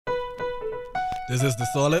This is The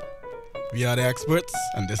Solid. We are the Xperts,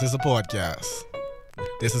 and this is a podcast.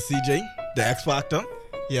 This is CJ, the X Factor,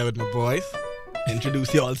 here with my boys.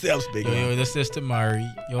 Introduce yourselves, big man. Yo, this is the Murray.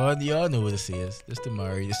 Y'all know what this is. This the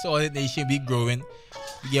Murray. The Solid Nation be growing.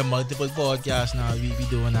 We get multiple podcasts now. We be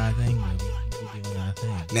doing our thing, man. We doing our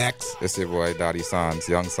thing. Next, It's your boy Daddy Sans,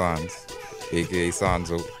 Young Sans, aka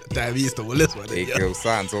Sanzo, that we used to list one. aka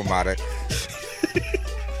Sanzo Matic.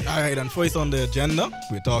 Alright, and first on the agenda,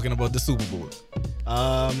 we're talking about the Super Bowl.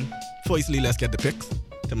 Firstly, let's get the picks.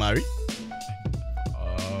 Tamari,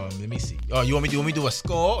 Let me see. Oh, you want me to do a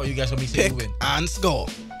score, or you guys want me to say pick who win? and score.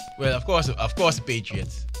 Well, of course, the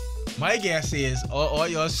Patriots. My guess is all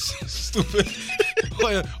y'all stupid,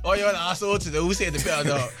 all y'all assholes who said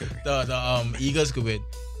the Eagles could win.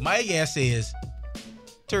 My guess is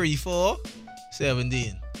 34-17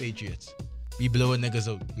 Patriots. We blowing niggas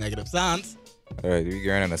out. Negative Sans. Alright, we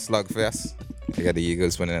going in a slugfest. I got the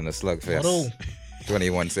Eagles winning in a slugfest. Motto.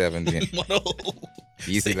 21-17. Motto.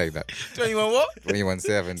 Easy like that. 21 what?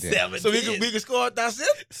 21-17. So we can score. That's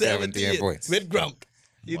it. 17 points. With Grunk.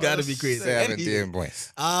 You gotta be crazy. 17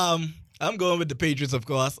 points. I'm going with the Patriots, of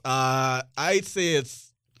course. I'd say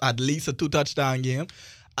it's at least a 2-touchdown game.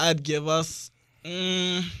 I'd give us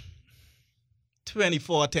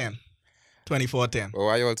 24-10. 24-10. Well,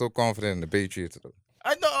 why you all so confident in the Patriots?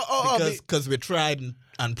 I know. Because we're tried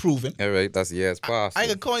and proven. Alright, that's years past. I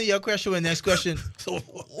can call you your question with the next question. So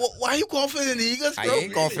why are you confident in the Eagles, I bro?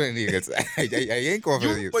 ain't confident in the Eagles. I ain't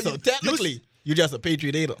confident in the Eagles. So technically, you're just a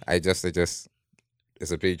Patriot hater. It's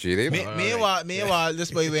a Patriot. Meanwhile, this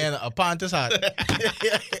boy wearing a Panthers hat.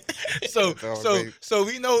 so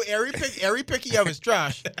we know every pick he have is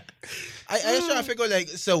trash. I just trying to figure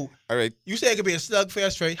Alright. you say it could be a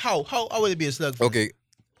slugfest, right? How would it be a slugfest? Okay.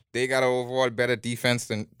 They got an overall better defense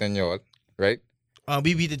than y'all, right?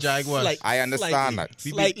 We beat the Jaguars. I understand that.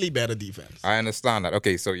 Slightly better defense. I understand that.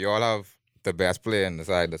 Okay, so y'all have the best player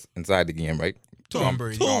inside the game, right? Tom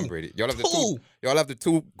Brady. Tom Brady. Y'all have the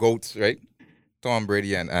two goats, right? Tom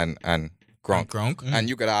Brady and Gronk. Gronk. And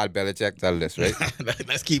you could add Belichick to this, right?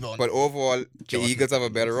 Let's keep on. But overall, the Eagles have a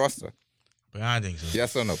better roster. But I don't think so.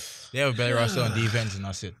 Yes or no? They have a better roster on defense, and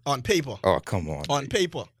that's it. On paper. Oh, come on. On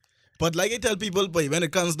paper. But like I tell people, but when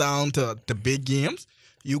it comes down to the big games,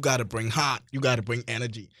 you got to bring heart. You got to bring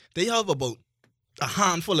energy. They have about a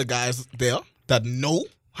handful of guys there that know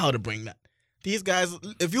how to bring that. These guys,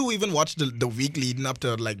 if you even watch the week leading up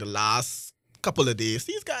to like the last couple of days,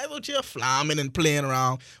 these guys out here flamming and playing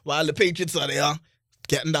around while the Patriots are there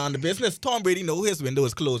getting down to business. Tom Brady know his window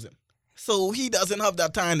is closing. So he doesn't have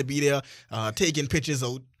that time to be there taking pictures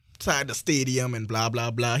outside the stadium and blah, blah,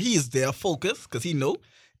 blah. He is there focused because he know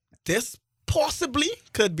this possibly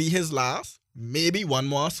could be his last, maybe one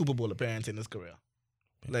more Super Bowl appearance in his career.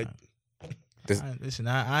 Like,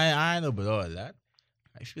 I know about all that.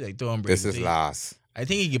 I feel like Tom Brady. This is last. I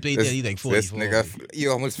think he can play till he's like 44. This nigga,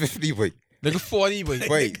 you almost 50, boy. Look at 40, boy.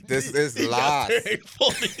 Wait, this is last.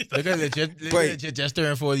 Look at legit just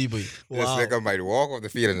turned 40, boy. wow. This nigga might walk off the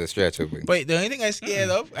field in the stretcher, boy. But the only thing I'm scared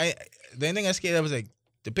of, is like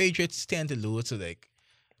the Patriots tend to lose to like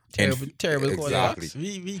terrible Exactly. quarterbacks.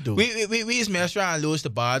 We do. We just mess around and lose to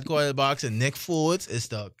bad quarterbacks, and Nick Foles is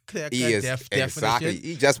the clear Exactly. definition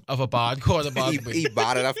He just of a bad quarterback. he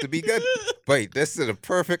bad enough to be good. Wait, this is a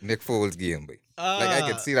perfect Nick Foles game, boy. Like I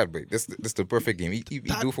can see that, boy. This the perfect game. He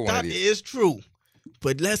do for one of That these. is true.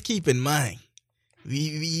 But let's keep in mind,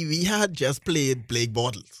 we had just played Blake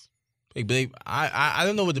Bortles. Blake, I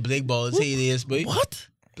don't know what the Blake Balls hate is, but What?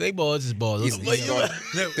 Blake Balls is balls. This year he's balling.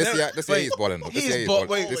 This year he's balling.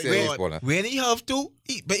 This year he's balling. When he have to,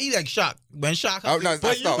 but he like Shaq. When Shaq Oh no,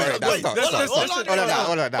 stop.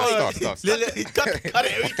 Cut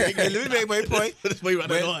everything. Let me make my point. This way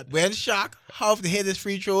running on. When Shaq have to hit his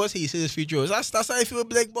free throws, he hits his free throws. That's how I feel with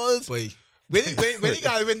Blake Balls. Boy, When he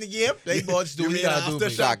gotta win the game, Blake Balls do you what he mean gotta do. after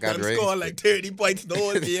baby. Shaq got done raised. scored like 30 points the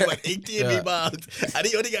whole game and 18 Yeah. rebounds, and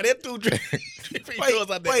he only got hit 2 free throws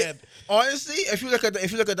at the end. Honestly, if you look at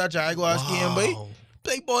that Jaguars game, boy,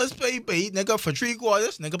 Blake Balls play, nigga, for 3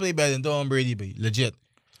 quarters, nigga play better than Tom Brady, boy. Legit.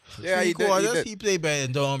 Yeah, he 3 quarters, did. he played better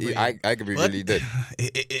than Tom Brady. I could be But really did.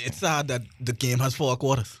 It's sad that the game has 4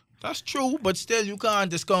 quarters. That's true, but still, you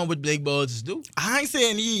can't discount what Blake Balls do. I ain't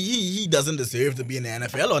saying he doesn't deserve to be in the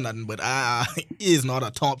NFL or nothing, but he is not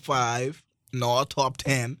a top 5, nor a top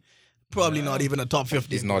 10, probably not even a top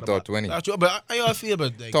 15. He's not top 20. That's true, but I all feel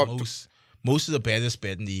about like Top most of the better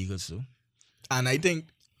bet in the Eagles too. And I think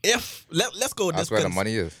if let's go That's this where the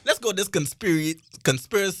money is. let's go this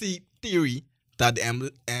conspiracy theory that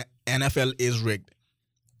the NFL is rigged.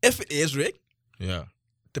 If it is rigged, Yeah.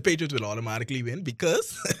 the Patriots will automatically win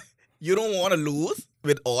because you don't want to lose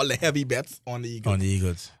with all the heavy bets on the Eagles. On the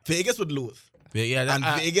Eagles. Vegas would lose. Yeah, And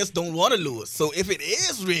Vegas don't want to lose. So if it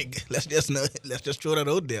is rigged, let's just throw that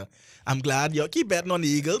out there. I'm glad y'all keep betting on the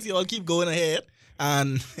Eagles. Y'all keep going ahead.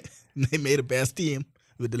 And they made the best team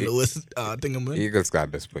with the lowest thing. Eagles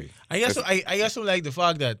got this, boy. I guess I like the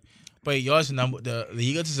fact that, but yours the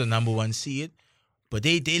Eagles is the number one seed, but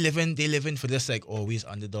they live in for this like always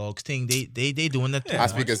underdogs thing. They doing that.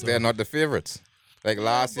 That's because they're not the favorites. Like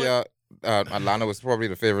last year, Atlanta was probably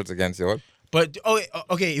the favorites against y'all. But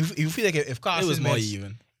okay, if you feel like if Carson It was more Wentz,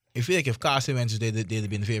 even. you feel like if Carson Wentz they'd have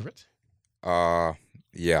been the favorites.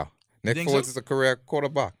 Yeah. Nick think Foles so? is a career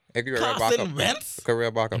quarterback. Carson Wentz? A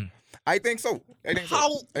career backup. I think so.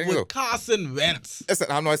 How I think would so. Carson Wentz, Listen,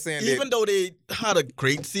 I'm not saying even though they had a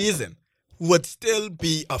great season, would still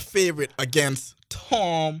be a favorite against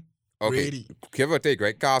Tom Brady? Give or take,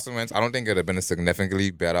 right? Carson Wentz, I don't think it would have been a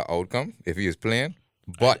significantly better outcome if he was playing.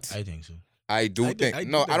 But I think so. I don't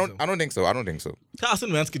think so. I don't think so.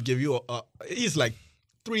 Carson Wentz could give you he's like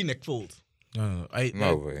 3 Nick Foles. No,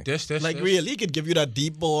 No way. Really, he could give you that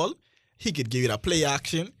deep ball. He could give you that play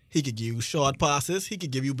action. He could give you short passes. He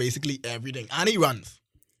could give you basically everything. And he runs.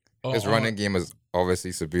 His running game is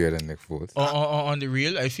obviously superior than Nick Foles. On the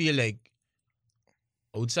real, I feel like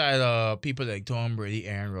outside people like Tom Brady,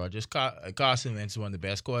 Aaron Rodgers, Carson Wentz is one of the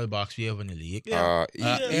best quarterbacks we have in the league.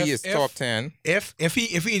 He is top 10. If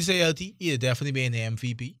he's healthy, he'll definitely be in the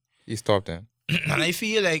MVP. He's top 10. And I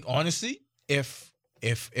feel like honestly, if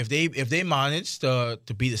they manage to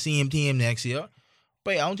be the same team next year,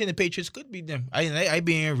 but I don't think the Patriots could beat them. I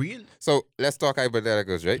being real. So let's talk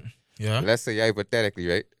hypotheticals, right? Yeah. Let's say hypothetically,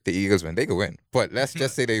 right? The Eagles win. They could win. But let's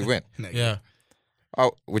just say they win. Yeah.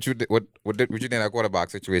 Oh, what you think that quarterback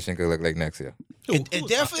situation could look like next year? It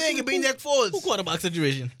definitely ain't gonna be Nick Foles. Who quarterback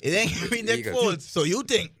situation? It ain't gonna be Nick Eagles. Foles. So you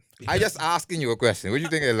think? I just asking you a question. What do you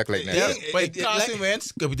think it look like next Yeah, year? but Carson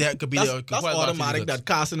Wentz could be That's the quarterback automatic for the that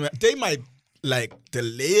Carson Wentz. They might like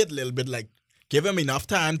delay it a little bit, like give him enough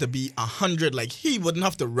time to be 100. Like he wouldn't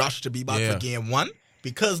have to rush to be back for game 1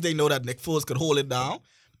 because they know that Nick Foles could hold it down.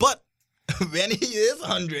 But when he is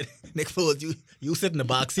 100, Nick Foles, you sit in the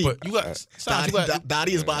back seat. But you got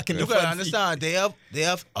Daddy is back in the you gotta front seat. understand they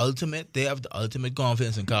have the ultimate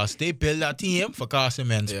confidence in Carson. They built that team for Carson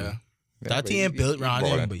Wentz. Yeah. Boy. Yeah, That but team he built around him,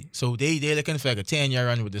 balling. boy. So they looking for like a 10-year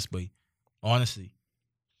run with this boy. Honestly.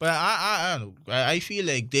 But I don't know. I feel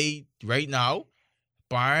like they right now,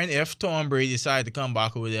 barring if Tom Brady decide to come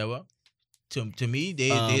back or whatever, to me, they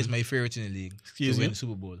is my favorites in the league. Excuse to me? win the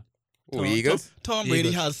Super Bowl. Who, Eagles? Tom Brady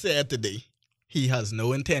Eagles. has said today he has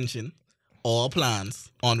no intention or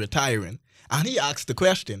plans on retiring. And he asked the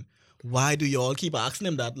question, why do y'all keep asking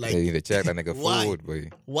him that? Like, They need to check that nigga Why? food, boy.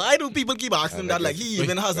 why do people keep asking him that? Like, he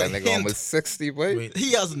even has a That nigga hint. almost 60, boy. Wait.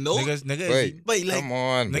 He has no... Niggas Wait, Wait, like, come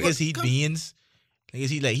on, boy. Niggas eat beans.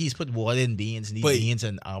 Niggas eat he's put water in beans and eat Wait. beans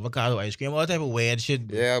and avocado ice cream, all type of weird shit.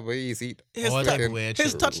 Yeah, but he's eat. his, all tou- type of weird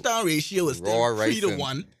his shit. touchdown ratio is Raw still 3 rice to and-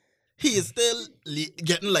 1. He is still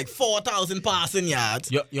getting like 4,000 passing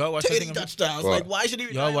yards. Y'all watch 30 this touchdowns. What? Like, why should he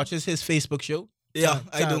retire? Y'all watches his Facebook show? Yeah,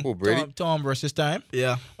 I do. Who, Brady? Tom versus Time.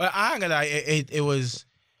 Yeah. But I ain't gonna lie, it was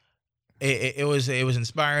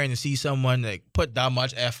inspiring to see someone like put that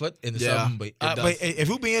much effort into Yeah, something. it But does. if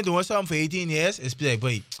you been doing something for 18 years, it's be like,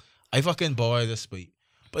 wait, I fucking bored this, but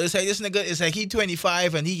it's like this nigga, it's like he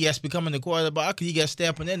 25 and he gets becoming the quarterback, he gets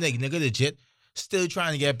stepping in, like nigga legit still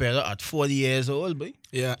trying to get better at 40 years old, boy.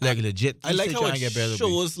 Yeah. Like legit, I like still how trying it to get better, boy.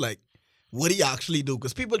 shows like what he actually do.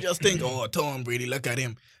 Because people just think, oh, Tom Brady, look at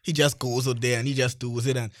him. He just goes out there and he just does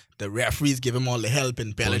it. And the referees give him all the help.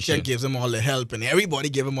 And Belichick Bullshit. gives him all the help. And everybody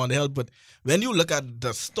give him all the help. But when you look at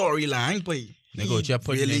the storyline, boy, They go he just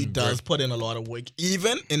putting really in does work. put in a lot of work.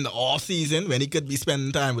 Even in the off season when he could be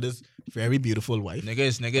spending time with his very beautiful wife.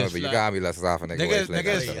 Niggas, Oh, but you gotta be less off a nigga. Niggas- wife like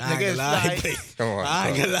niggas- that. I ain't gonna lie, fly. boy. Come on. I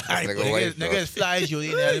ain't gonna lie. Nigga wife, bro. Niggas fly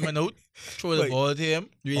Julian Edelman out, throw the Wait. ball to him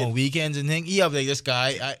Yeah. on weekends and thing. He have like this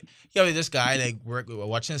guy. Like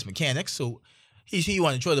watching his mechanics, so he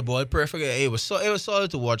wanted to throw the ball perfect. It was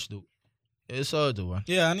solid to watch, though. It was solid to watch.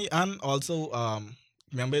 Yeah, and also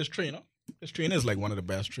remember his trainer. His trainer is like one of the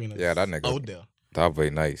best trainers Yeah, that nigga. out there. That very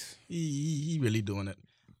nice. He really doing it.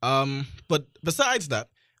 But besides that,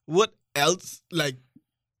 what else? Like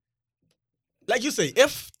you say,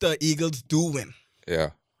 if the Eagles do win,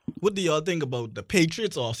 Yeah. what do y'all think about the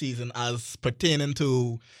Patriots off season as pertaining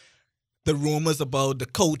to the rumors about the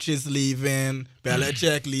coaches leaving,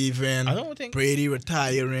 Belichick leaving, I don't think- Brady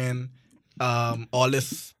retiring, all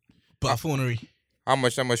this buffoonery? How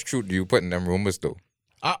much truth do you put in them rumors though?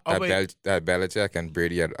 That Belichick and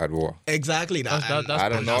Brady at war. Exactly that. That's I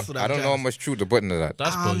don't know. that's what I'm I don't know trying how to much truth to put into that.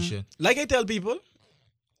 That's bullshit. Like I tell people,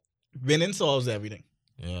 winning solves everything.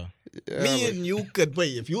 Yeah. Me and you could, boy,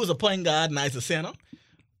 if you was a point guard and I was a center,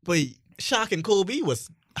 boy, Shaq and Kobe was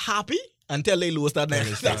happy until they lose that next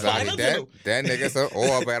Exactly. finals. You know? That nigga so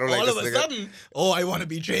I better like All this of a nigga. sudden, I want to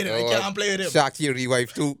be traded. I can't play with him. Shaq here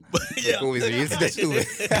rewife too. Yeah. Kobe's real snitch too.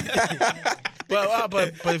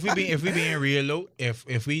 But if we being real though,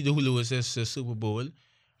 if we do lose this Super Bowl,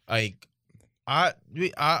 like our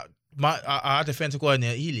defensive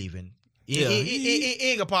coordinator, he leaving. He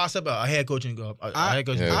ain't gonna pass up a head coaching job. And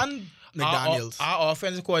McDaniels. Our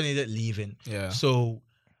offensive coordinator leaving. Yeah. So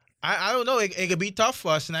I don't know. It could be tough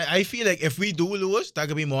for us, and I feel like if we do lose, that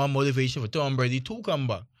could be more motivation for Tom Brady to come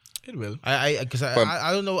back. It will. I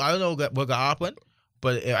don't know what gonna happen,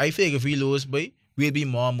 but I feel like if we lose, boy, we'll be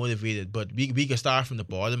more motivated. But we can start from the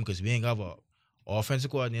bottom because we ain't have a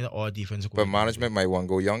offensive coordinator or defensive But coordinator. management might want to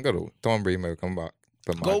go younger though. Tom Brady might come back.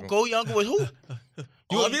 But Go younger with who?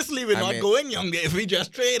 Obviously, we're not going younger if we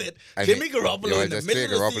just traded Jimmy Garoppolo in the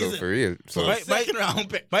middle of the season. For real. So Second round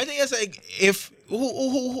pick. My thing is like, if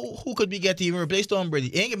who could we get to even replace Tom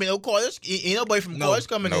Brady? Ain't gonna be no college. Ain't nobody from college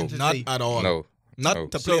coming in to Not say. at all. no.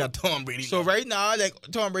 Not to play at Tom Brady. So right now, like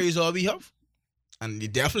Tom Brady's all we have. And you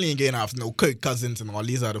definitely ain't getting off no Kirk Cousins and all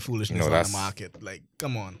these other foolishness on the market. Like,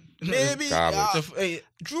 come on. Maybe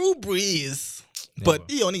Drew Brees, but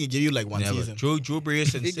he only can give you like one season. Drew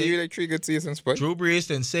Brees and He gave you like 3 good seasons, but Drew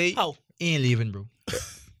Brees and say How? He ain't leaving, bro.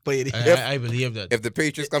 But I believe that. if the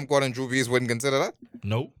Patriots come caught and Drew Brees wouldn't consider that?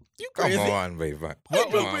 No. you Come crazy. on, baby. Why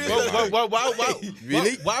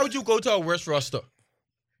Really? Why would you go to a worse roster?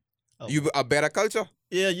 You a better culture?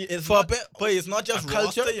 Yeah, it's For a not, bit- but it's not just a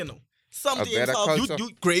culture? roster, you know. Some A teams better have culture? you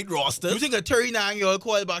great rosters. You think a 39-year-old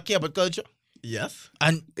quarterback care about culture? Yes.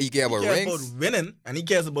 And He care about He cares rings? about winning, and he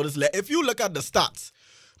cares about his leg. If you look at the stats,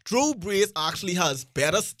 Drew Brees actually has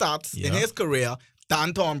better stats in Yeah. his career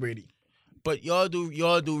than Tom Brady. but y'all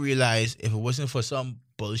do realize if it wasn't for some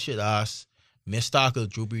bullshit ass missed tackle,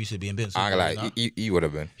 Drew Brees would be in Super Bowl I'm right like, now. he would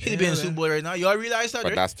have been. He'd be in Super Bowl right now. Y'all realize that, But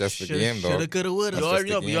right? that's just the game, Shoulda, dog. coulda, woulda. That's just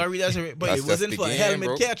the game. Y'all realize that, right? But But That's it just wasn't the for a game, helmet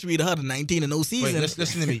bro. catch, we'd had a 19-0 wait, season.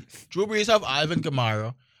 listen to me. Drew Brees have Alvin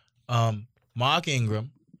Kamara, Mark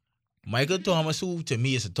Ingram, Michael Thomas, who to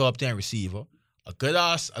me is a top 10 receiver, a good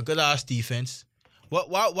ass defense.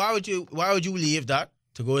 Why would you leave that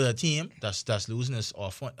to go to a team that's losing its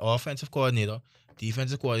offensive coordinator,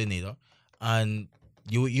 defensive coordinator, and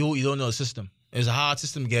you don't know the system? It's a hard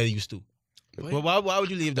system to get used to. Well, why would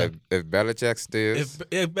you leave that? If Belichick stays,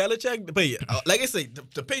 If Belichick, but like I say,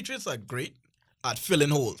 the Patriots are great at filling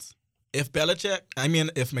holes. If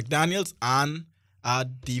McDaniels and our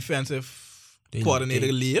defensive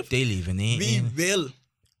coordinator leave, They leave and we will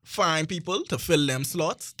find people to fill them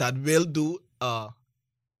slots that will do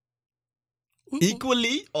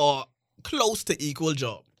equally or close to equal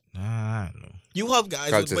job. Nah, no. You have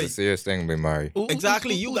guys culture's a wait, serious thing, be Murray.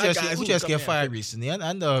 Exactly, you got guys who who just come get here. fired recently,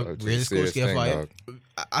 and the Culture's a Raiders coach serious get thing, fired. dog.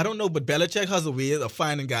 I don't know, but Belichick has a way of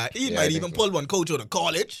finding guys. He Yeah, I might think even so. pull one coach out of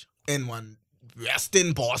college in one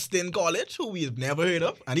Western Boston college who we've never heard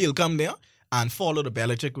of, and he'll come there and follow the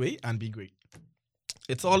Belichick way and be great.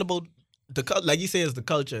 It's all about like you say, it's the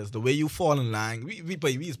culture, it's the way you fall in line. We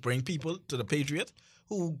just bring people to the Patriots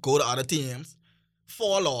who go to other teams,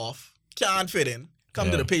 fall off, can't fit in, come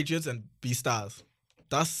to Yeah. the Patriots and be stars.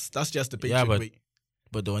 That's just the Patriot Yeah, but- way.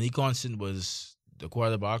 But the only constant was the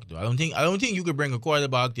quarterback. Though I don't think you could bring a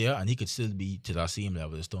quarterback there and he could still be to that same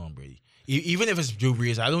level as Tom Brady. Even if it's Drew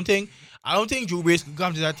Brees, I don't think Drew Brees could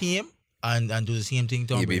come to that team and do the same thing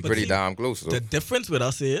Tom He'd be Brady. pretty see, damn close, though. The difference with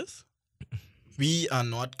us is we are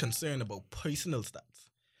not concerned about personal stats.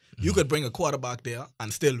 You could bring a quarterback there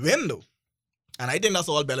and still win, though. And I think that's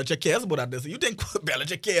all Belichick cares about at this. You think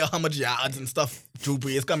Belichick cares how much yards and stuff Drew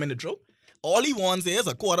Brees coming to throw? All he wants is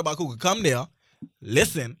a quarterback who could come there,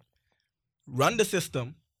 listen, run the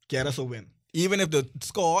system, get us a win. Even if the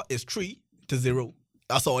score is 3-0.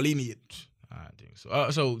 That's all he needs. I think so.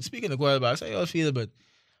 So speaking of quarterbacks, I feel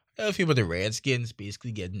about the Redskins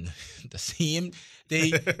basically getting the same. They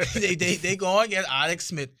go and get Alex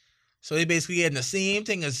Smith, so they basically getting the same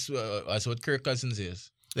thing as what Kirk Cousins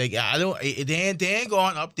is. Like they ain't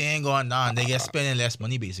going up, they ain't going down. They get spending less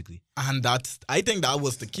money basically. And I think that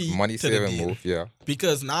was the key Money to the saving deal. move, yeah.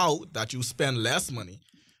 Because now that you spend less money,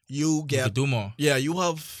 you You get could do more. Yeah, you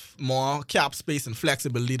have more cap space and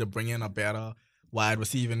flexibility to bring in a better wide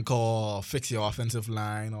receiving core, or fix your offensive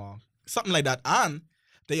line, or something like that. And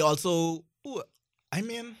they also,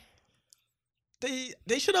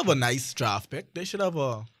 they should have a nice draft pick. They should have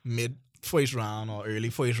a mid first round or early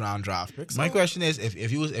first round draft pick. My So, question is,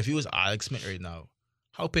 if you was Alex Smith right now,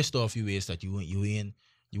 how pissed off you is that you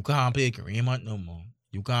can't play Kareem Hunt no more.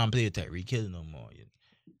 You can't play Tyreek Hill no more.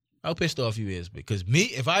 How pissed off you is? Because me,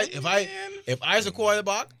 if I was a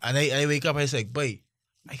quarterback and I wake up and I say, boy,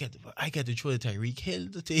 I got to throw the Tyreek Hill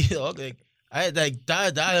to take dog. Like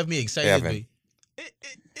that have me excited, boy.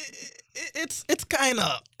 It's kind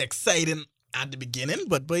of exciting at the beginning,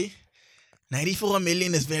 but boy, 94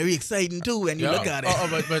 million is very exciting too when you look at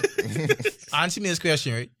it. But answer me this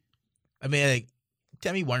question, right? I mean, like,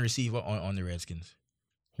 tell me one receiver on the Redskins.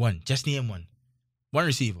 One, just name one. One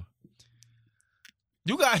receiver.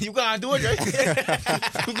 You gotta do it,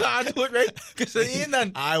 right? You gotta do it, right? Because it ain't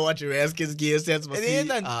none. I watch the Redskins game since my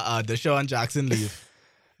Deshaun Jackson leave.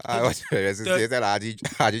 I watch the Redskins game that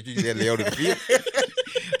RG lay on the field.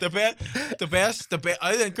 The best,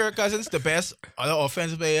 other than Kirk Cousins, the best other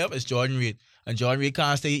offensive player is Jordan Reed. And Jordan Reed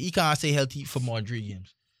can't stay healthy for more than 3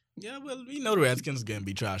 games. Yeah, well, we know the Redskins are gonna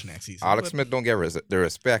be trash next season. Alex Smith don't get the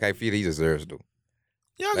respect I feel he deserves, though.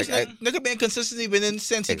 Yeah, because nigga been consistently winning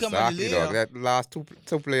since he come out of the league. Dog. That last two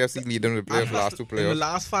playoffs, he lead them the playoffs. Last 2 playoffs. In the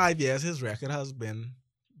last 5 years, his record has been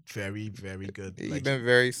very, very good. He's been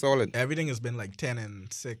very solid. Everything has been like 10-6,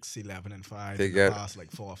 11-5 in the past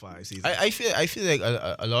like 4 or 5 seasons. I feel like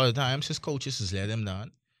a lot of times his coaches has let him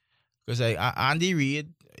down. Because like Andy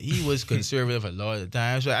Reid, he was conservative a lot of the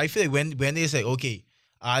times. So I feel like when they say, okay,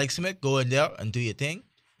 Alex Smith, go in there and do your thing,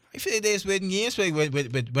 I feel like they're winning games.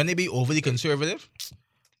 But when they be overly conservative,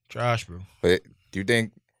 trash, bro. But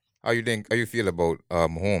how you feel about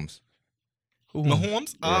Mahomes?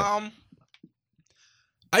 Mahomes? Yeah.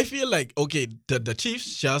 I feel like, okay, the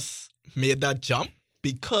Chiefs just made that jump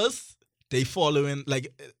because they following,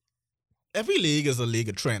 like, every league is a league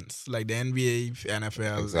of trends. Like the NBA,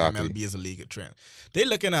 NFL, Exactly. MLB is a league of trends. They're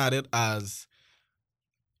looking at it as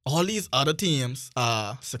all these other teams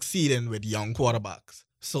are succeeding with young quarterbacks.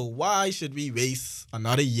 So why should we waste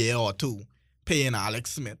another year or 2 paying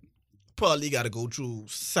Alex Smith? Probably got to go through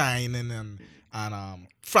signing and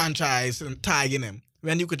franchise and tagging him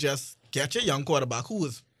when you could just get your young quarterback who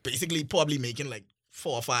is basically probably making like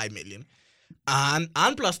 4 or 5 million. And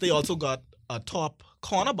plus they also got a top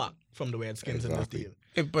cornerback from the Redskins in this deal.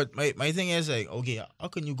 Yeah, but my thing is like, okay, how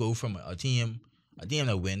can you go from a team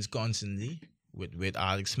that wins constantly with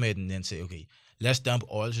Alex Smith and then say, okay, let's dump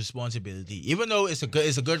all this responsibility. Even though it's a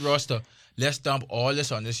good roster, let's dump all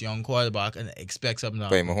this on this young quarterback and expect something out.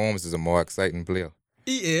 But Mahomes is a more exciting player.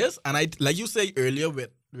 He is, and I like you say earlier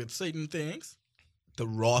with certain things, the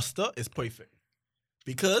roster is perfect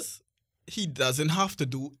because he doesn't have to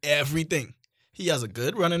do everything. He has a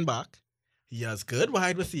good running back. He has good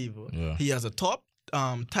wide receiver. Yeah. He has a top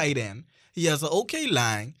tight end. He has an okay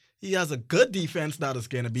line. He has a good defense that is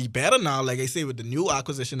going to be better now, like I say, with the new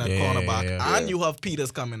acquisition at cornerback. And you have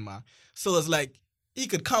Peters coming, man. So it's like he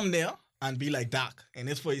could come there and be like Dak in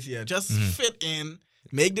his first year. Just fit in,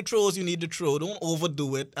 make the throws you need to throw. Don't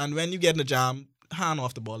overdo it. And when you get in the jam, hand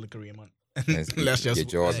off the ball to Kareem, man. Let's just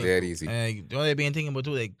get yours dead easy. The only been thinking about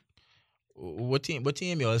too, like, what team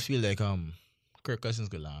you always feel like Kirk Cousins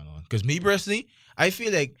could land on? Because me personally, I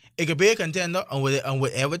feel like it could be a contender on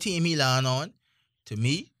whatever team he land on. To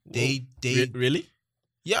me, they really.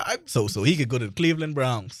 Yeah, so he could go to the Cleveland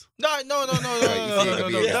Browns. No.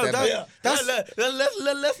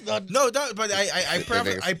 Let's not. No, but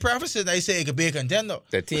I preface it. I say it could be a contender.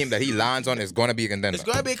 The team that he lands on is gonna be a contender.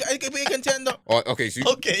 It could be a contender. Okay,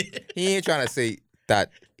 so he ain't trying to say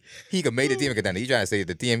that he could make the team a contender. He's trying to say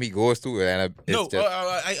the team he goes to. And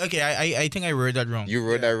I think I worded that wrong. You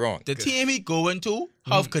wrote that wrong. The team he going to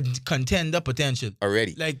have contender potential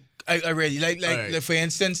already. Like for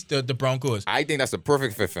instance, the Broncos. I think that's the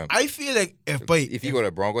perfect fit for him. I feel like if you go to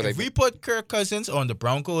the Broncos, if we put Kirk Cousins on the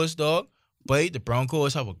Broncos, dog, the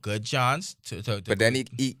Broncos have a good chance to but then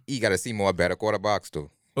he got to see more better quarterbacks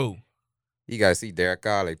too. Oh, he got to see Derek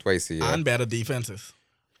Carr like twice a year and better defenses.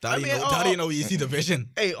 That you know easy division.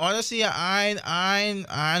 Hey, honestly, I ain't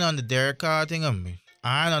on the Derek Carr thing.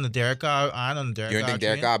 I ain't on the Derek Carr. You don't think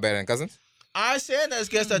Derek Carr better than Cousins? I said that's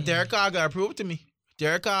guess that Derek Carr got to prove it to me.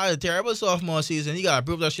 Derek Carr had a terrible sophomore season. He got to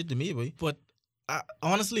prove that shit to me, boy. But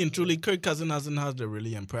honestly and truly, Kirk Cousins hasn't had a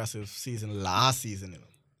really impressive season last season. You know,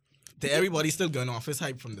 everybody's still going off his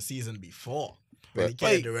hype from the season before when he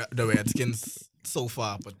carried the Redskins so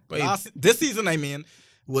far. But this season,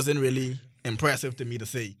 wasn't really impressive to me to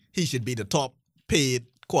say he should be the top paid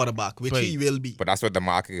quarterback, which he will be. But that's what the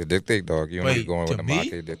market could dictate, dog. You don't be going with the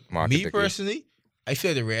market. Me personally, I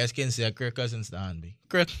feel the Redskins said Kirk Cousins down me.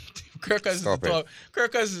 Kirk Cousins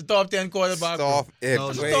is the top 10 quarterback. Stop it.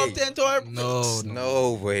 Top 10 quarterback.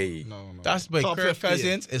 No way. No. That's why Kirk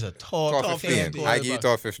Cousins is a top 15 quarterback. I give you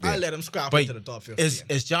top 15. I let him scrap into the top 15.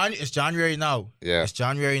 It's January now. Yeah. It's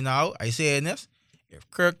January now. I say this. If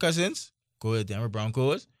Kirk Cousins go to Denver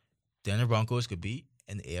Broncos could be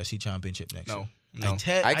in the AFC Championship next year. No.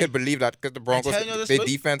 I could believe that because the Broncos, tell you this, their but-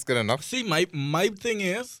 defense good enough. See, my thing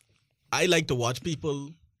is, I like to watch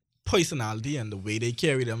people personality and the way they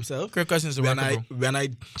carry themselves Kirk Cousins is a when worker, bro. I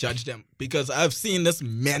judge them, because I've seen this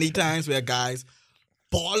many times where guys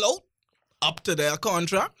ball out up to their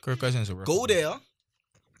contract, Kirk Cousins is a worker. go there,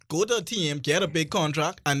 go to a team, get a big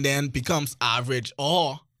contract, and then becomes average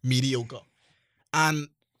or mediocre. And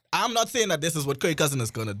I'm not saying that this is what Kirk Cousins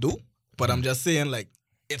is gonna do, but I'm just saying, like,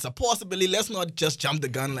 it's a possibility. Let's not just jump the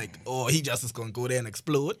gun like, oh, he just is gonna go there and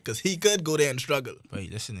explode, because he could go there and struggle.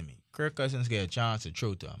 Wait, listen to me. Kirk Cousins get a chance to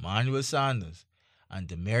throw to Emmanuel Sanders and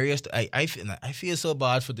Demarius. I feel so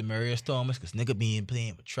bad for Demarius Thomas because nigga been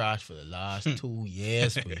playing with trash for the last 2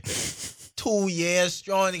 years. 2 years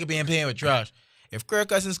strong, nigga been playing with trash. If Kirk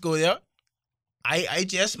Cousins go there, I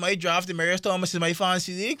just might draft Demarius Thomas in my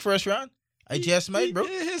fantasy league first round. I just might, bro.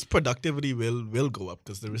 His productivity will go up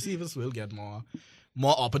because the receivers will get more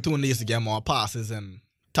opportunities to get more passes and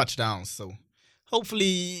touchdowns. So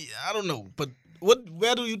hopefully, I don't know, but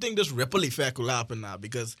where do you think this ripple effect will happen now?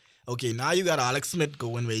 Because okay, now you got Alex Smith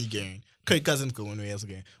going where he going, Kirk Cousins going where he's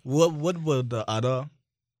going. What were the other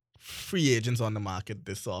free agents on the market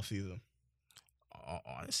this offseason?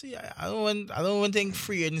 Honestly, I don't think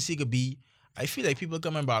free agency could be. I feel like people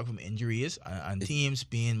coming back from injuries and teams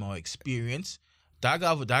being more experienced. That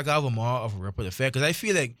got more of a ripple effect. Because I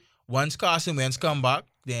feel like once Carson Wentz come back,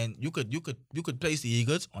 then you could place the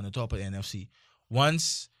Eagles on the top of the NFC.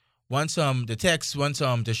 Once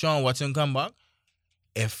Deshaun Watson come back,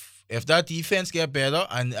 if that defense get better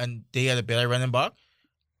and they had a better running back,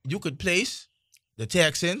 you could place the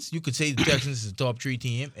Texans. You could say the Texans is the top 3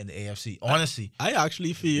 team in the AFC. Honestly, I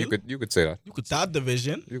actually feel You could say that. that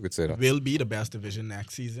division You could say that. will be the best division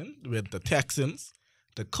next season with the Texans.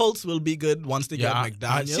 The Colts will be good once they get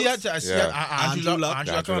McDaniels. I see that. Andrew Luck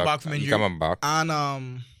coming back from He injury. coming back.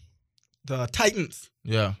 And the Titans.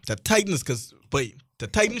 Yeah. The Titans, because the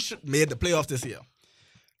Titans made the playoffs this year.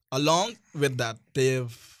 Along with that,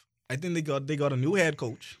 I think they got a new head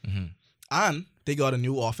coach, and they got a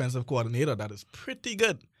new offensive coordinator that is pretty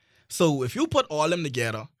good. So if you put all them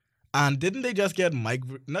together, and didn't they just get Mike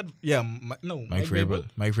Vrabel?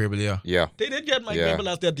 Mike Vrabel, yeah. Yeah. They did get Mike Yeah. Vrabel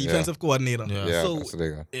as their defensive coordinator. Yeah. Yeah. So That's what they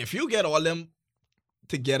got. if you get all them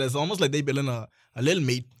together, it's almost like they building a little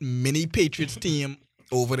mini Patriots team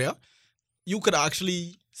over there. You could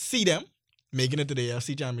actually see them making it to the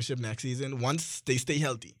AFC Championship next season once they stay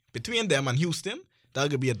healthy. Between them and Houston, that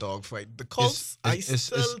could be a dogfight. The Colts, I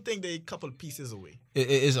still think they're a couple pieces away.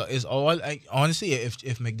 It's all honestly. If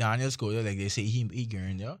McDaniels go there, like they say, he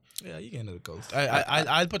going there. Yeah, you get into the Colts.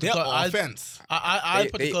 I'll put the Their I'll offense.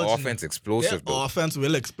 put the They Colts in offense Their explosive though. offense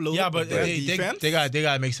will explode. there. Yeah, but their they defense. got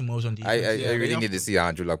to make some moves on defense. I really need to see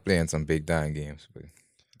Andrew Luck playing some big time games. But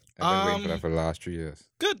I've been waiting for that for the last 3 years.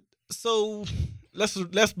 Good. So let's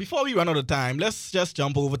before we run out of time, let's just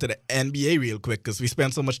jump over to the NBA real quick because we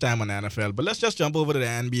spent so much time on the NFL. But let's just jump over to the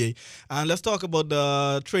NBA and let's talk about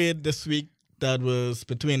the trade this week that was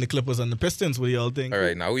between the Clippers and the Pistons. What do y'all think? All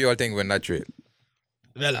right, now who y'all think win that trade?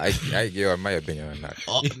 Well, I give you my opinion on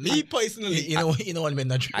that. me personally, you know what made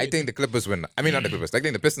that trade. I think the Clippers win. I mean, not the Clippers. I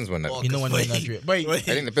think the Pistons win that. Oh, You know what made that trade. But I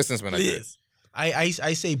think the Pistons win that trade. please.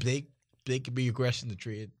 I say Blake could be regressing the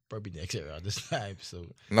trade probably next year around this time. So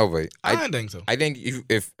No, but I don't think so. I think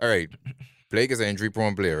if all right, Blake is an injury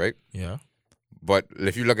prone player, right? yeah. But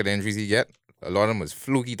if you look at the injuries he get, a lot of them was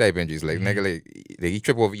fluky type injuries. Like nigga, like he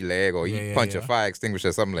trip over his leg or he punch a fire extinguisher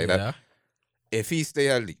or something like that. If he stay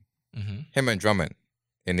healthy, him and Drummond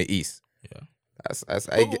in the East. Yeah.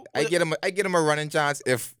 I get him a running chance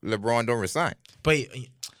if LeBron don't resign. But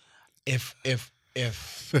if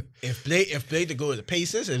Blake to go to the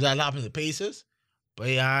Pacers, if that happens to the Pacers, but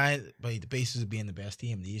the Pacers would be in the best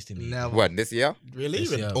team in the East to me. Never. What this year? Really?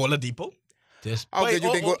 This With year. Oladipo? How Wait, good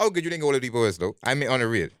you think? How good you think Oladipo is though? I mean, on the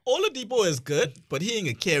real. Oladipo is good, but he ain't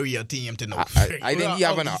gonna carry a team to no. I think he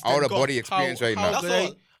have an out of body experience right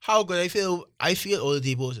now. How good I feel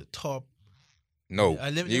Oladipo is a top. No,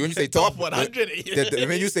 Let me- when you say top, 100.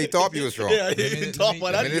 when you say top, you was wrong. Yeah, top me-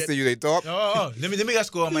 When 100. they say you say top, Let me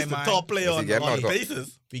just go on my He's the mind. top player Does he on get the knocked out?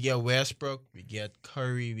 bases. We get Westbrook, we get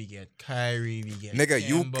Curry, we get Kyrie, we get nigga,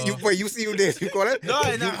 Kemba. you see you this? You call it? No,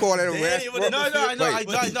 you call it a They West? ain't even in the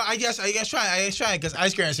field. I guess trying because I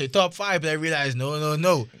was going to say top 5, but I realized no,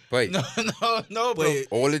 Wait, bro. Wait.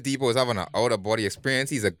 Oladipo is having an out of body experience.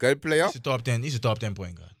 He's a good player. He's a top 10. He's a top 10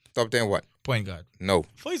 point guard. Top 10 what? Point guard. No.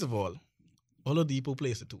 First of all, Oladipo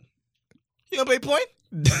plays it too. You gonna play point?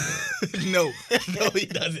 No, he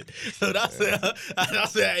doesn't. So that's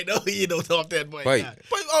why I know he no top 10 point Wait. guard.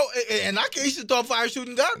 But in that case, he's a top 5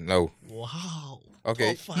 shooting guard. No. Wow.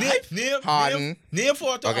 Okay. Top 5? Name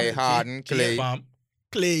 4 top. Okay, Harden, Clay.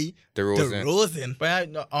 Clay. DeRozan.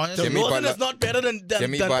 But honestly, Jimmy DeRozan Butler. is not better than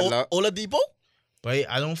Jimmy Butler. Oladipo? but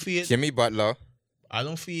I don't feel. Jimmy Butler. I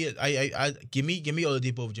don't feel. I give me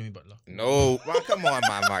Oladipo over Jimmy Butler. No. Well, come on,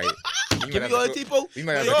 man, Mike. Give me Oladipo. We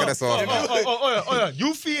might have to cut us off. Oh,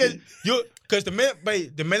 you feel you because the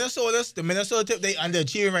Minnesota they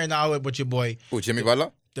underachieving right now with your boy. Who, Jimmy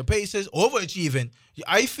Butler? The Pacers overachieving.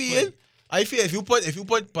 I feel if you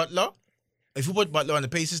put Butler on the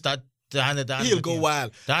Pacers, that He'll go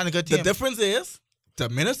wild. The The difference is the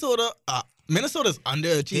Minnesota's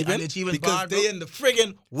underachieving because they in the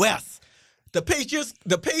friggin' West. The Pacers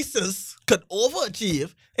could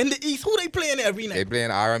overachieve in the East. Who they playing every night? They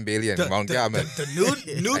playing Aaron Bailey and Mount Carmel. The New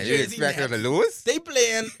And you Jersey expect them Nets. to lose? They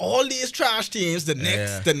playing all these trash teams. The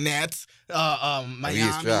Knicks, the Nets,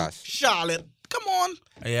 Miami, trash. Charlotte. Come on.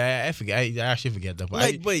 Yeah, I forget. I actually forget that. But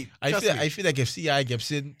I feel like if C.I.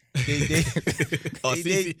 Gibson, they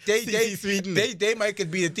might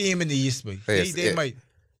could be a team in the East, boy. They might.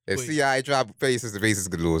 If CI drop Pacers, the Pacers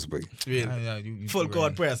could lose, boy. Full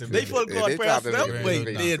court press. If they full court press them,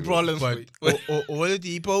 they had problems. But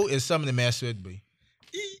Oladipo is something to mess with, boy.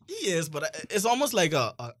 He is, but it's almost like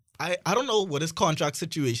I don't know what his contract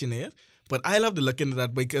situation is, but I love to look into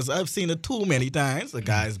that because I've seen it too many times. The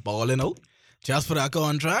guy's balling out just for that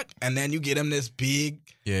contract, and then you get him this big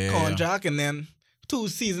contract, and then 2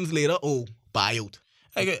 seasons later, buyout.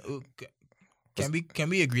 Can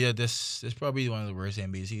we agree that this is probably one of the worst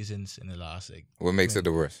NBA seasons in the last What makes it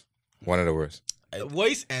the worst? One of the worst.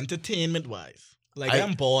 Voice entertainment wise,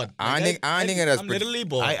 I'm bored. I think it as I'm literally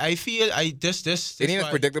bored. I feel this it ain't as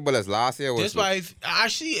predictable as last year. This why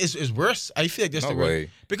actually is worse. I feel like this the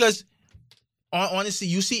worst because honestly,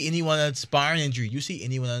 you see anyone that's barring injury, you see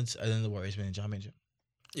anyone else other than the Warriors winning championship.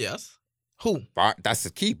 Yes. Who? That's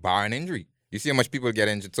the key. Barring injury. You see how much people get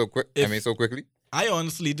injured so quickly. I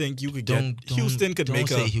honestly think you could Houston could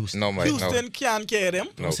make a Houston. No, Mike, Houston can carry them.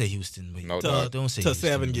 Don't say Houston. Wait. No, dog. Don't say to Houston.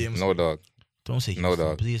 7 games. No, dog. Don't say Houston. No,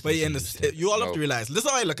 dog. Please. But you all have to realize. This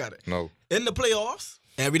is how I look at it. No. In the playoffs,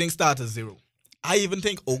 everything starts at 0. I even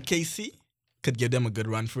think OKC could give them a good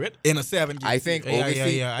run for it in a 7 game. I think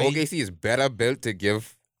OKC is better built to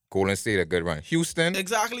give Golden State a good run. Houston.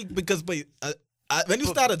 Exactly, because when you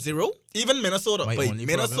start at 0, even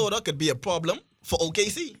Minnesota could be a problem for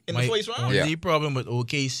OKC in the first round. The only problem with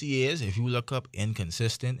OKC is if you look up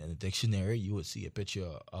inconsistent in the dictionary, you would see a picture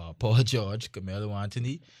of Paul George, Carmelo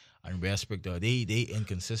Anthony, and Westbrook. They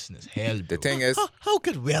inconsistent as hell. Bro. The thing is, how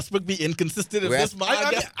could Westbrook be inconsistent if this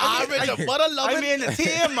man gets average of butter loving? I mean the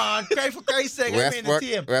team, man. For Christ's sake, I mean the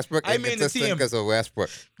team. Westbrook inconsistent because of Westbrook.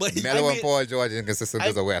 Melo and Paul George inconsistent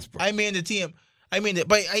because of Westbrook. I mean the team.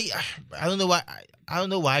 But I don't know why. I don't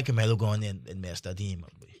know why Carmelo going in and messed that team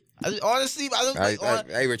up. Honestly, I don't.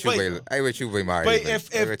 I with you, boy, Mario. But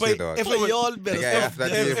if it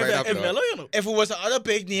was the other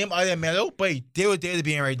big name other than Melo, boy, they would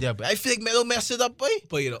be right there. But I feel like Melo messed it up, boy.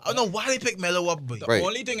 But I don't know why they picked Melo up, boy. The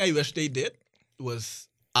only thing I wish they did was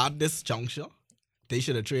at this juncture, they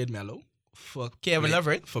should have traded Melo for Kevin Love,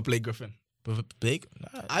 right? For Blake Griffin. Blake?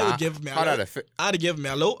 I would give Melo. I'd give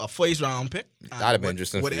Melo a first round pick. That'd have been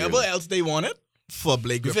interesting. Whatever else they wanted. For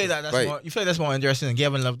Blake Griffin. You feel that's more interesting than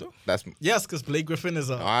Kevin Love, though? Yes, because Blake Griffin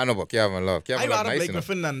is I know about Kevin Love. I'd rather Blake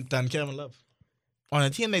Griffin than Kevin Love. On a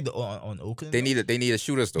team like on Oakland, they need a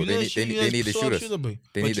shooters though. They need the shooters.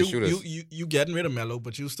 They need the shooters. You getting rid of Melo,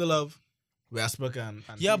 but you still have Westbrook and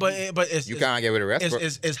but it's you can't get rid of Westbrook.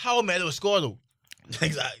 It's how Melo score though.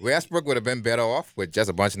 Exactly. Westbrook would have been better off with just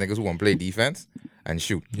a bunch of niggas who want to play defense and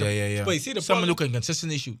shoot. Yeah. But you see someone who can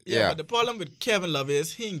consistently shoot. Yeah, but the problem with Kevin Love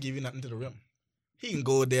is he ain't give you nothing to the rim. He can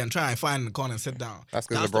go there and try and find the corner and sit down. That's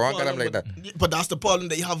because LeBron got him like that. But that's the problem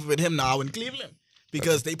they have with him now in Cleveland.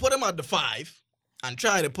 Because they put him at the 5 and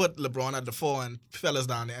try to put LeBron at the 4 and fellas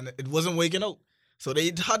down there, and it wasn't waking out. So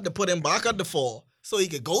they had to put him back at the 4 so he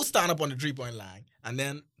could go stand up on the 3-point line and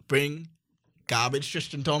then bring garbage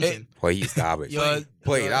Tristan Thompson. Boy, he's garbage. That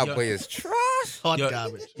boy is trash. Hot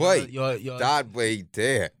garbage. Boy, that boy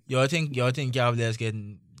there. Y'all think Cavaliers they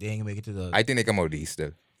ain't gonna make it to the... I think they come out of the East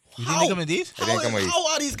still. You think they come in the East? How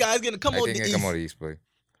are these guys going to come out the East? I think they come out the East, boy.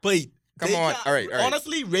 But come on. All right.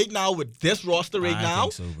 Honestly, right now, with this roster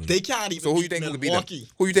they can't even who you think could beat them?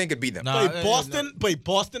 Who you think could beat them? Boston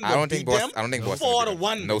I don't think Boston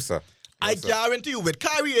 4-1. No, sir. I guarantee you, with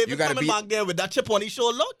Kyrie even coming back there with that chip on his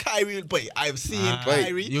shoulder, Kyrie, boy, I've seen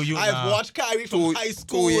Kyrie. I've watched Kyrie from high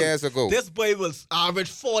school. 2 years ago. This boy will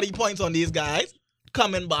average 40 points on these guys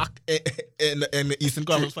coming back in the Eastern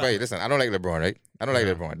Conference Finals. Wait, listen, I don't like LeBron, right? I don't like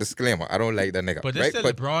LeBron. Disclaimer, I don't like that nigga. But that's still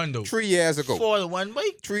LeBron, though. 3 years ago. 4-1, boy.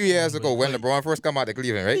 3 years ago, when LeBron first come out to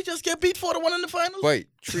Cleveland, right? He just get beat 4-1 in the finals. Wait,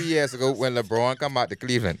 3 years ago, when LeBron come out to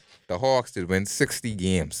Cleveland, the Hawks did win 60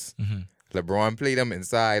 games. LeBron played them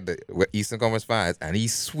inside the Eastern Conference Finals, and he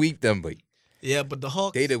swept them, boy. Yeah, but the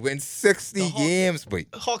Hawks... They did win 60 games, boy.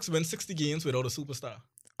 Hawks win 60 games without a superstar.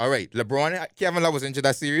 All right, Kevin Love was injured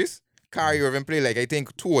that series. Kyrie Irving played like, I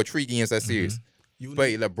think, 2 or 3 games that series.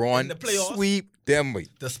 But LeBron sweep them, boy.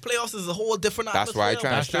 The playoffs is a whole different That's why I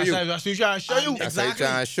try to show you. That's what you trying to show you. That's what I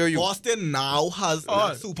trying to show you. Boston now has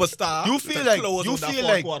a superstar. You feel like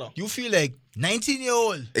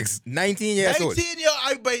 19-year-old. 19 years old.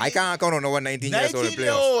 19-year-old. I can't count on no one 19 years old in the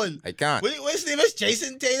playoffs. I can't. What's his name is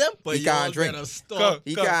Jason Tatum? But he can't drink.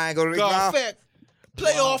 He can't go to the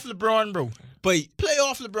Playoff LeBron, bro. But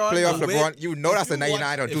playoff LeBron. Playoff LeBron. You know that's a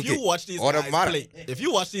 99 on 2K. If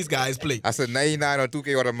you watch these guys play, that's a 99 on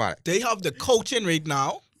 2K automatic. They have the coaching right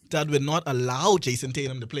now that would not allow Jason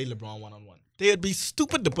Tatum to play LeBron one-on-one. They would be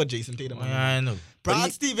stupid to put Jason Tatum on. I know.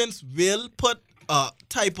 Brad Stevens will put a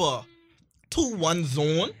type of 2-1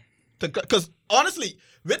 zone. Because honestly,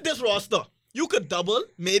 with this roster, you could double,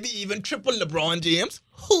 maybe even triple LeBron James.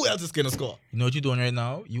 Who else is going to score? You know what you're doing right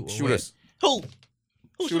now? Shooters. Who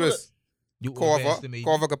Shooters.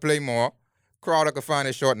 Corver could play more. Crowder could find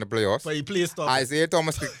his shot in the playoffs. But he plays stop. Isaiah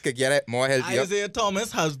Thomas could get it more healthier. Isaiah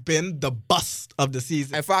Thomas has been the bust of the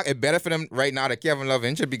season. In fact, it's better for them right now that Kevin Love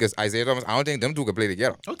injured because Isaiah Thomas, I don't think them two could play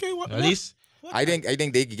together. Okay, what? At least I think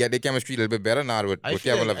they could get their chemistry a little bit better now with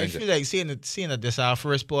Kevin Love injured. I feel like seeing that this our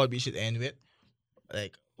first part we should end with.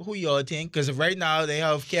 Like, who y'all think? Because right now they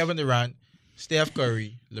have Kevin Durant, Steph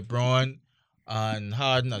Curry, LeBron, and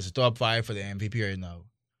Harden as the top 5 for the MVP right now.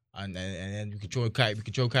 And then we control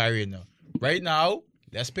Kyrie now. Right now,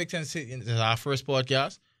 let's pick since this is our first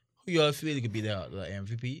podcast. Who y'all feel could be the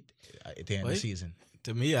MVP at the end of the season?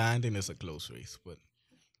 To me, I think it's a close race, but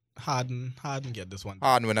Harden get this one.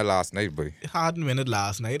 Harden win it last night, boy. Harden win it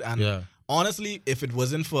last night, and honestly, if it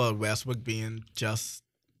wasn't for Westbrook being just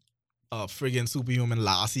a friggin' superhuman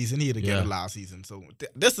last season, he'd have get it last season. So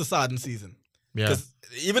this is Harden season. Yeah. Because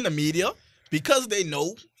even the media, because they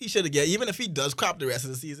know he should have get, even if he does crap the rest of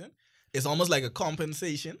the season, it's almost like a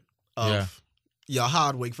compensation of your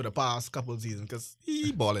hard work for the past couple of seasons. Because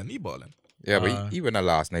he balling. Yeah, but he won it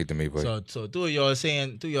last night to me, boy. So two of y'all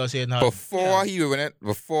saying how before he win it,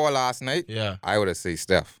 before last night, I would have said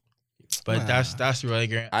Steph. But that's really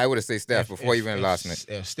great. I would have said Steph before he went last night.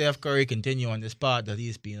 If Steph Curry continue on this path that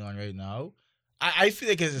he's been on right now, I feel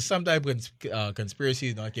like it's some type of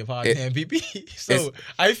conspiracy not give Harden MVP. So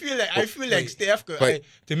I feel like Steph Curry.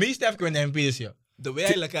 To me, Steph Curry MVP this year. The way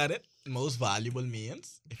I look at it, most valuable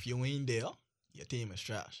means if you ain't there, your team is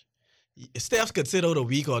trash. Steph could sit out a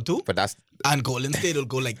week or two, and Golden State will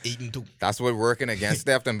go like 8-2. That's what working against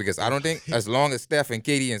Steph then, because I don't think as long as Steph and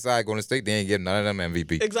KD inside Golden State, they ain't getting none of them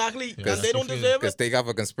MVP. Exactly, because they don't deserve it. Because they have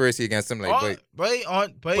a conspiracy against them. Like,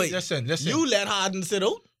 listen. You let Harden sit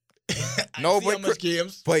out. No, but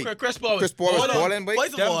Chris Paul was balling.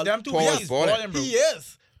 First of all, them two is balling, bro. He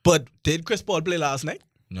is. But did Chris Paul play last night?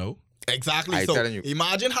 No. Exactly. I'm telling you.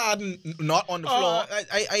 Imagine Harden not on the floor.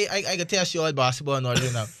 I can test you all basketball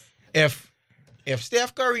knowledge now. If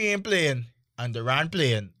Steph Curry ain't playing and Durant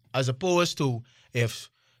playing, as opposed to if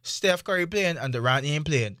Steph Curry playing and Durant ain't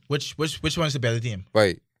playing, which one's the better team?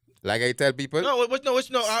 Right. Like I tell people,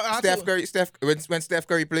 Steph Curry. When Steph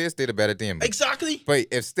Curry plays, they're the better team. Bro. Exactly. But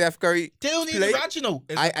if Steph Curry, they don't need Durant, you know.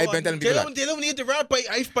 I've been telling people that. They don't need Durant. But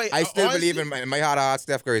I still believe in my heart,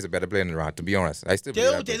 Steph Curry is a better player than Durant. To be honest, I still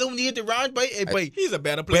believe that. They don't need Durant, but he's a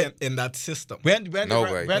better player in that system. When Durant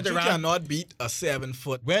you cannot beat a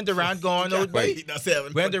 7-foot. When Durant going out,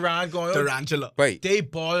 when Durant going out, Tarantula. They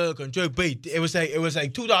ball control. It was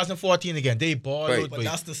like 2014 again. They ball out. But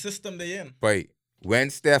that's the system they in.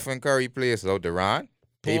 When Steph and Curry play without Durant,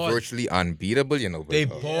 they virtually unbeatable, you know. They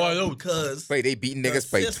ball out because they beat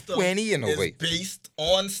niggas by 20, you know. It's based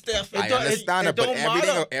on Steph. I understand it, but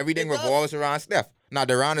everything revolves around Steph. Now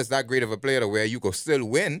Durant is that great of a player to where you could still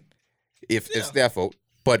win if Steph out,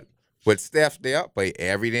 but with Steph there,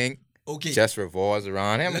 everything just revolves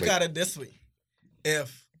around him. Look at it this way: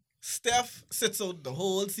 if Steph sits out the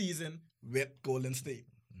whole season with Golden State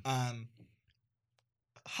and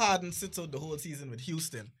Harden sits out the whole season with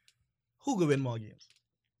Houston, who could win more games?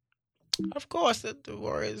 Of course, the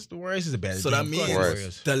Warriors. The Warriors is a better team. So that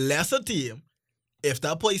means the lesser team, if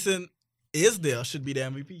that person is there, should be the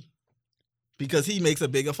MVP. Because he makes a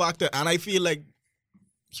bigger factor. And I feel like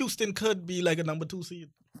Houston could be like a number 2 seed.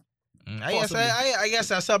 I guess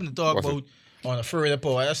that's something to talk about on a further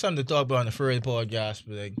podcast. That's something to talk about on a further podcast.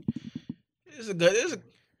 But like, it's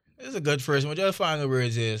It's a good first one. What your final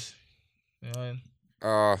words is? You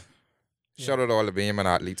know, Shout out to all the Beeman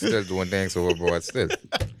athletes still doing things overboard still.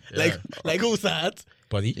 Like who's that?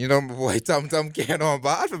 Buddy. You know, my boy Tom can't on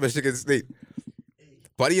bad for Michigan State.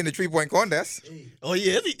 Buddy in the 3-point contest. Oh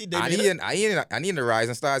yeah, I need the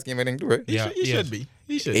Rising Stars game, I think, too, right? He should be.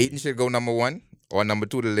 He should. Aiton should go number 1 or number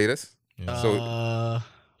 2 the latest. Yeah. So,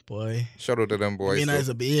 boy. Shout out to them boys. I mean, it's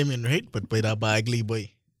a Beeman, right? But by that Bagley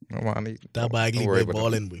boy. No, man, That Bagley boy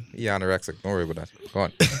balling boy. He anorexic. Don't worry about that. Go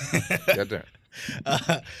on. Get there.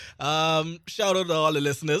 Shout out to all the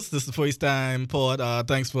listeners. This is the first time pod.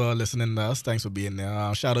 Thanks for listening to us. Thanks for being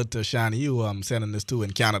there. Shout out to Shani, who I'm sending this to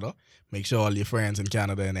in Canada. Make sure all your friends in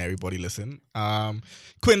Canada and everybody listen.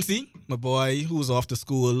 Quincy, my boy, who's off to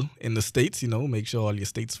school in the States, make sure all your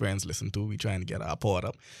States friends listen too. We trying to get our pod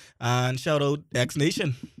up. And shout out X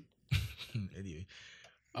Nation. Anyway.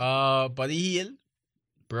 Buddy Hill,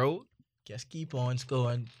 bro, just keep on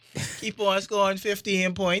scoring. Keep on scoring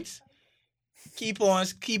 15 points. Keep on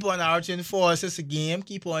averaging 4 assists a game.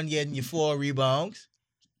 Keep on getting your 4 rebounds.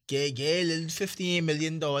 Get a little $15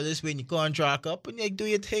 million when your contract up and you do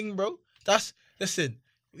your thing, bro. Listen,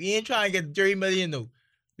 we ain't trying to get $30 million though.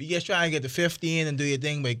 We just trying to get the 15 and do your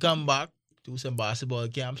thing, but come back, do some basketball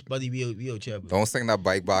camps, buddy. We'll chill. Don't sing that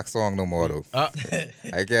bike box song no more though.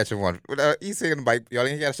 I catch you one. He's singing bike. Y'all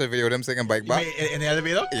didn't catch the video of them singing bike box? In the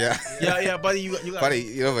elevator? Yeah, buddy. You got,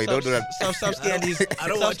 buddy, don't do that. Stop scaring these. I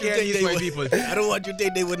don't want you to think these white people. I don't want you to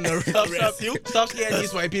think they wouldn't arrest you. Stop scaring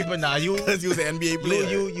these white people now. You Because you're the NBA player.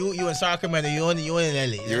 You in Sacramento. You in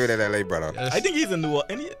LA. You're in LA, brother. I think he's in New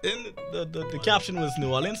Orleans. The caption was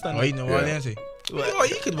New Orleans. Oh, he's in New Orleans. Oh,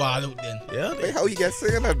 you could wild out then. Yeah. Wait, how you get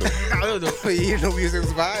singing that though? I don't know. You know music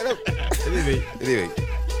was fine up. Anyway.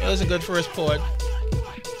 It was a good first pod.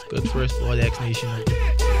 It's a good first pod, X Nation.